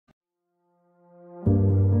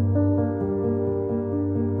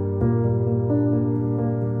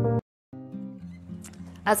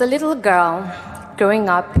As a little girl, growing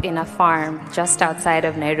up in a farm just outside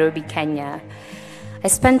of Nairobi, Kenya, I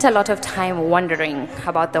spent a lot of time wondering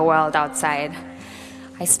about the world outside.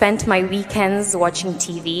 I spent my weekends watching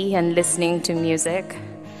TV and listening to music.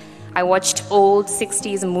 I watched old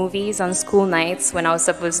 60s movies on school nights when I was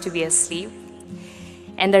supposed to be asleep.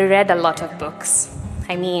 And I read a lot of books.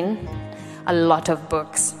 I mean, a lot of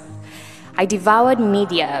books. I devoured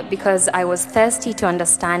media because I was thirsty to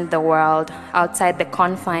understand the world outside the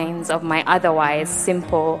confines of my otherwise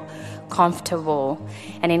simple, comfortable,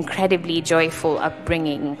 and incredibly joyful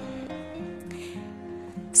upbringing.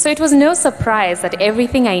 So it was no surprise that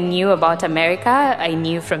everything I knew about America, I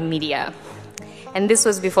knew from media. And this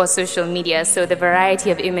was before social media, so the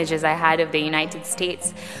variety of images I had of the United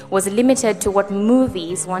States was limited to what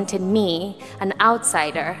movies wanted me, an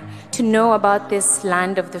outsider, to know about this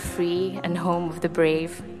land of the free and home of the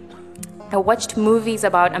brave. I watched movies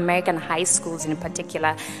about American high schools in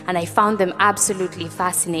particular, and I found them absolutely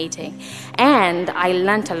fascinating. And I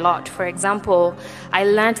learned a lot. For example, I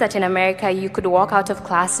learned that in America you could walk out of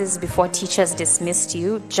classes before teachers dismissed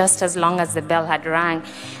you, just as long as the bell had rang.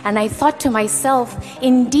 And I thought to myself,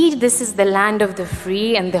 indeed, this is the land of the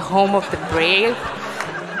free and the home of the brave.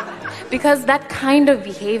 Because that kind of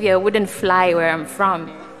behavior wouldn't fly where I'm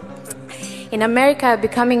from. In America,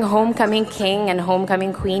 becoming homecoming king and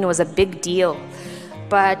homecoming queen was a big deal,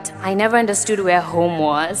 but I never understood where home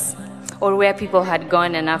was or where people had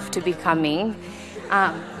gone enough to be coming.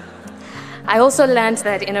 I also learned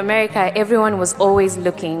that in America, everyone was always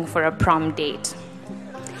looking for a prom date,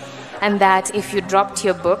 and that if you dropped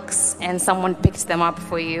your books and someone picked them up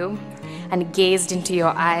for you and gazed into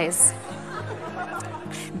your eyes,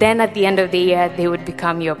 then at the end of the year, they would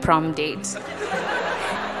become your prom date.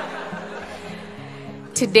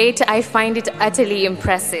 To date, I find it utterly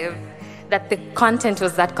impressive that the content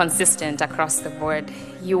was that consistent across the board.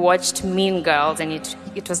 You watched Mean Girls, and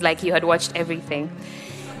it was like you had watched everything.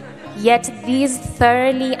 Yet these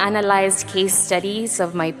thoroughly analyzed case studies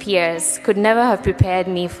of my peers could never have prepared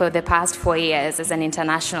me for the past 4 years as an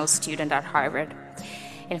international student at Harvard.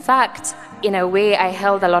 In fact, in a way, I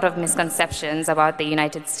held a lot of misconceptions about the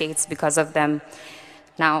United States because of them.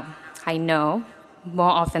 Now, I know,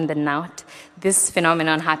 more often than not, this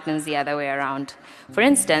phenomenon happens the other way around. For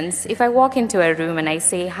instance, if I walk into a room and I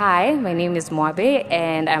say, "Hi, my name is Mwabe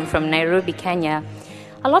and I'm from Nairobi, Kenya,"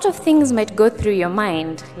 a lot of things might go through your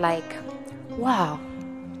mind, like, "Wow,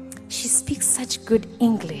 she speaks such good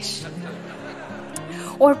English."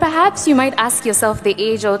 Or perhaps you might ask yourself the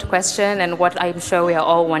age-old question, and what I'm sure we are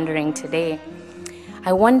all wondering today.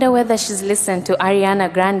 I wonder whether she's listened to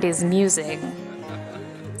Ariana Grande's music.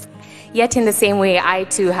 Yet in the same way, I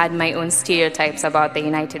too had my own stereotypes about the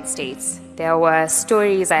United States. There were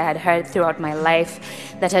stories I had heard throughout my life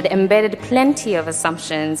that had embedded plenty of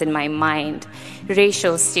assumptions in my mind.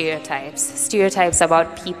 Racial stereotypes, stereotypes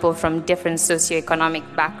about people from different socioeconomic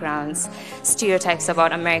backgrounds, stereotypes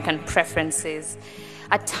about American preferences.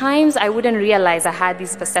 At times, I wouldn't realize I had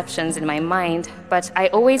these perceptions in my mind, but I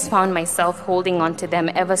always found myself holding on to them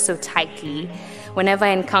ever so tightly whenever I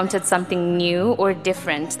encountered something new or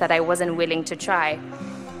different that I wasn't willing to try.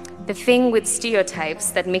 The thing with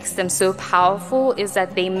stereotypes that makes them so powerful is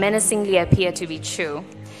that they menacingly appear to be true,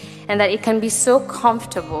 and that it can be so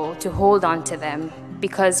comfortable to hold on to them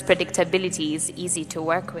because predictability is easy to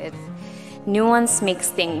work with. Nuance makes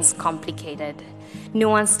things complicated.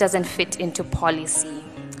 Nuance doesn't fit into policy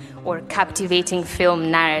or captivating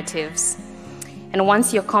film narratives. And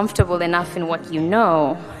once you're comfortable enough in what you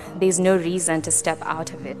know, there's no reason to step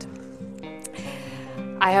out of it.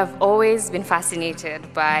 I have always been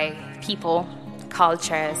fascinated by people,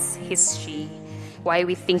 cultures, history, why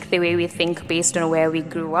we think the way we think based on where we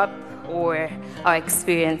grew up or our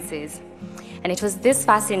experiences. And it was this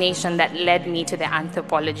fascination that led me to the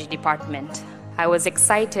anthropology department. I was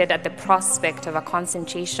excited at the prospect of a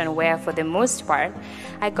concentration where, for the most part,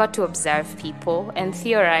 I got to observe people and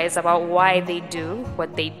theorize about why they do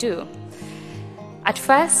what they do. At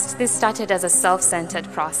first, this started as a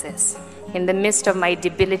self-centered process. In the midst of my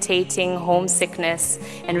debilitating homesickness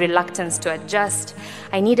and reluctance to adjust,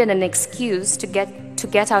 I needed an excuse to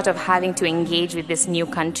get out of having to engage with this new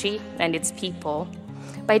country and its people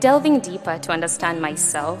by delving deeper to understand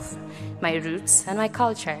myself, my roots, and my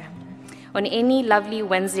culture. On any lovely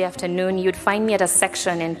Wednesday afternoon, you'd find me at a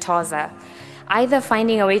section in Toza, either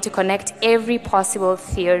finding a way to connect every possible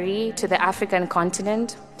theory to the African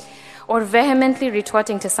continent, or vehemently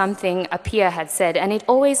retorting to something a peer had said, and it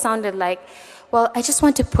always sounded like, well, I just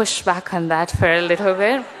want to push back on that for a little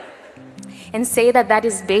bit and say that that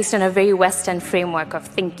is based on a very Western framework of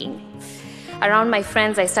thinking. Around my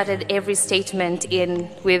friends, I started every statement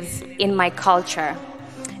with "in my culture,"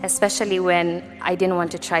 especially when I didn't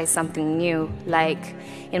want to try something new, like,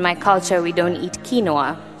 "In my culture, we don't eat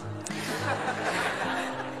quinoa."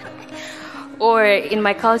 Or, "In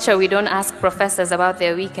my culture, we don't ask professors about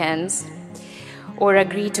their weekends," or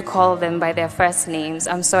agree to call them by their first names.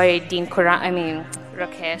 I'm sorry,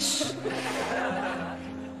 Rakesh.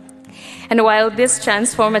 And while this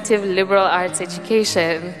transformative liberal arts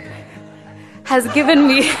education has given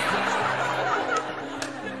me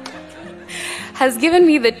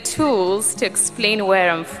the tools to explain where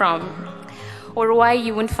I'm from, or why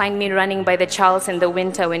you won't find me running by the Charles in the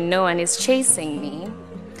winter when no one is chasing me,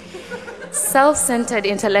 self-centered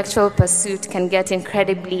intellectual pursuit can get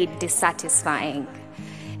incredibly dissatisfying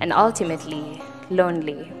and ultimately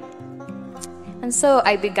lonely. And so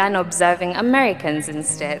I began observing Americans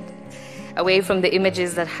instead. Away from the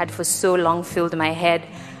images that had for so long filled my head,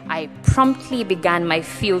 I promptly began my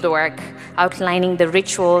fieldwork outlining the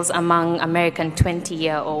rituals among American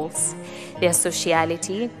 20-year-olds, their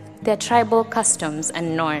sociality, their tribal customs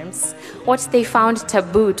and norms, what they found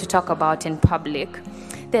taboo to talk about in public,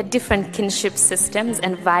 their different kinship systems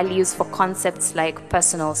and values for concepts like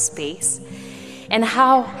personal space, and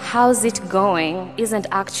how "how's it going" isn't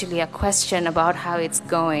actually a question about how it's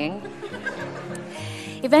going.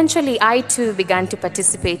 Eventually, I too began to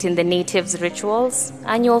participate in the natives' rituals,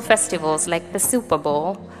 annual festivals like the Super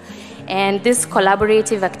Bowl, and this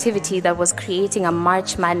collaborative activity that was creating a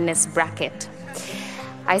March Madness bracket.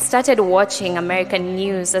 I started watching American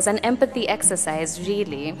news as an empathy exercise,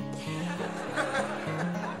 really.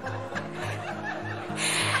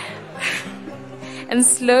 And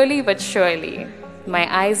slowly but surely, my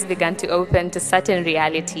eyes began to open to certain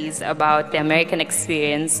realities about the American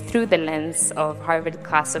experience through the lens of Harvard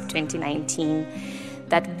class of 2019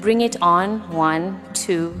 that Bring It On 1,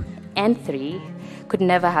 2, and 3 could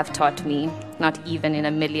never have taught me, not even in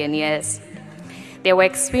a million years. There were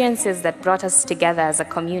experiences that brought us together as a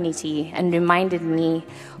community and reminded me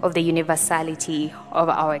of the universality of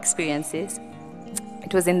our experiences.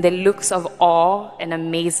 It was in the looks of awe and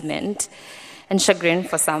amazement and chagrin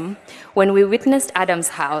for some, when we witnessed Adam's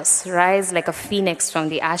house rise like a phoenix from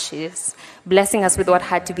the ashes, blessing us with what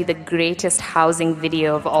had to be the greatest housing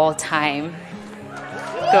video of all time.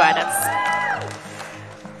 Go Adams.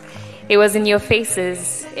 It was in your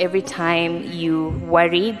faces every time you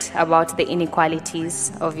worried about the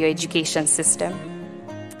inequalities of your education system.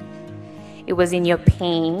 It was in your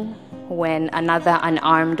pain when another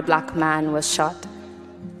unarmed black man was shot.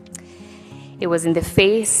 It was in the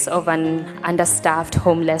face of an understaffed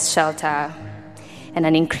homeless shelter and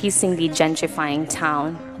an increasingly gentrifying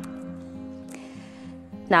town.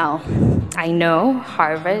 Now, I know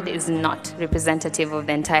Harvard is not representative of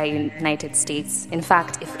the entire United States. In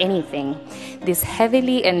fact, if anything, this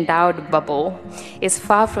heavily endowed bubble is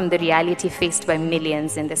far from the reality faced by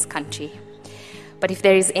millions in this country. But if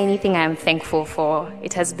there is anything I am thankful for,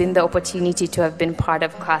 it has been the opportunity to have been part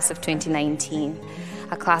of class of 2019,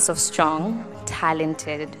 a class of strong,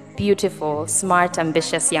 talented, beautiful, smart,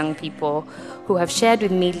 ambitious young people who have shared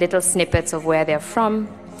with me little snippets of where they're from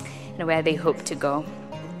and where they hope to go.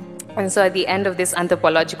 And so at the end of this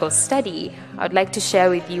anthropological study, I would like to share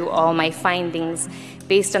with you all my findings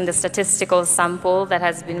based on the statistical sample that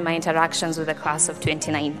has been my interactions with the class of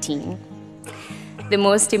 2019. The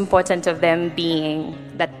most important of them being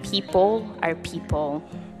that people are people,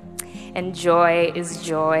 and joy is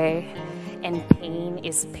joy, and pain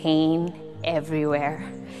is pain everywhere.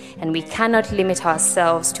 And we cannot limit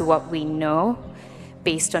ourselves to what we know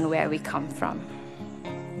based on where we come from.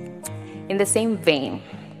 In the same vein,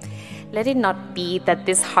 let it not be that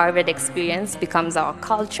this Harvard experience becomes our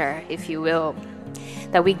culture, if you will,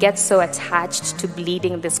 that we get so attached to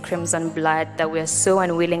bleeding this crimson blood that we are so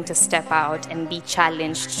unwilling to step out and be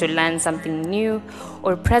challenged to learn something new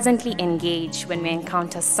or presently engage when we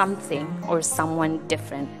encounter something or someone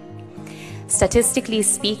different. Statistically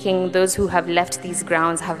speaking, those who have left these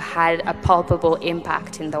grounds have had a palpable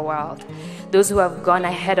impact in the world. Those who have gone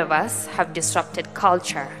ahead of us have disrupted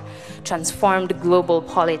culture, transformed global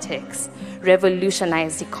politics,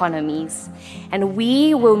 revolutionized economies, and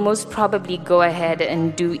we will most probably go ahead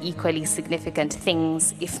and do equally significant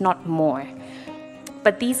things, if not more.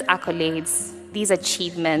 But these accolades, these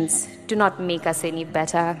achievements, do not make us any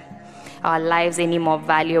better, our lives any more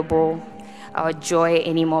valuable, our joy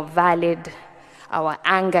any more valid, our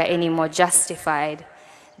anger any more justified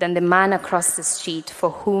than the man across the street for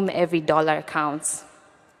whom every dollar counts.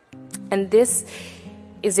 And this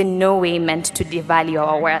is in no way meant to devalue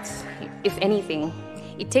our worth. If anything,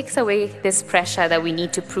 it takes away this pressure that we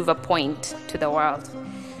need to prove a point to the world,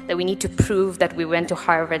 that we need to prove that we went to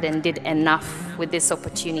Harvard and did enough with this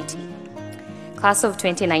opportunity. Class of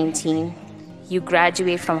 2019, you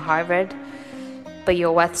graduate from Harvard, but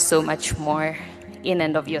you're worth so much more in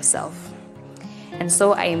and of yourself. And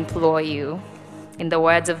so I implore you, in the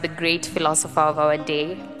words of the great philosopher of our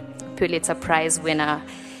day, Pulitzer Prize winner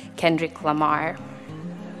Kendrick Lamar,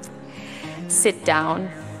 sit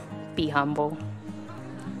down, be humble.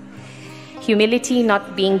 Humility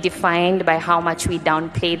not being defined by how much we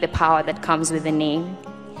downplay the power that comes with the name.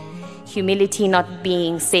 Humility not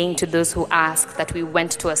being saying to those who ask that we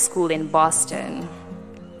went to a school in Boston.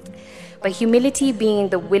 But humility being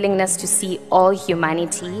the willingness to see all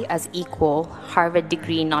humanity as equal, Harvard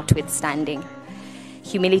degree notwithstanding.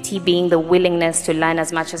 Humility being the willingness to learn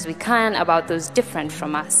as much as we can about those different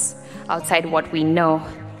from us, outside what we know,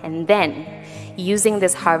 and then using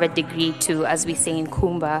this Harvard degree to, as we say in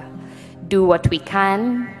Kumba, do what we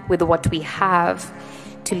can with what we have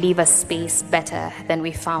to leave a space better than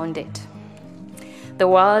we found it. The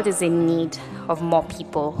world is in need of more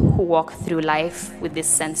people who walk through life with this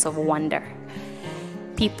sense of wonder.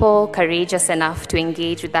 People courageous enough to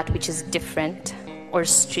engage with that which is different or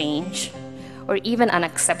strange or even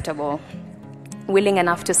unacceptable, willing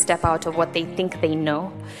enough to step out of what they think they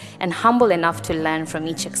know, and humble enough to learn from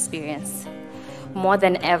each experience. More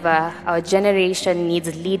than ever, our generation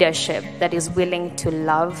needs leadership that is willing to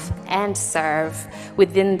love and serve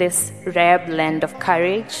within this rare blend of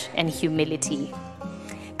courage and humility.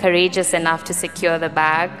 Courageous enough to secure the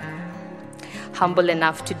bag, humble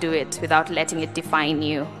enough to do it without letting it define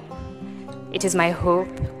you. It is my hope,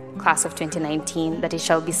 class of 2019, that it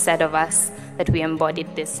shall be said of us that we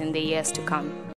embodied this in the years to come.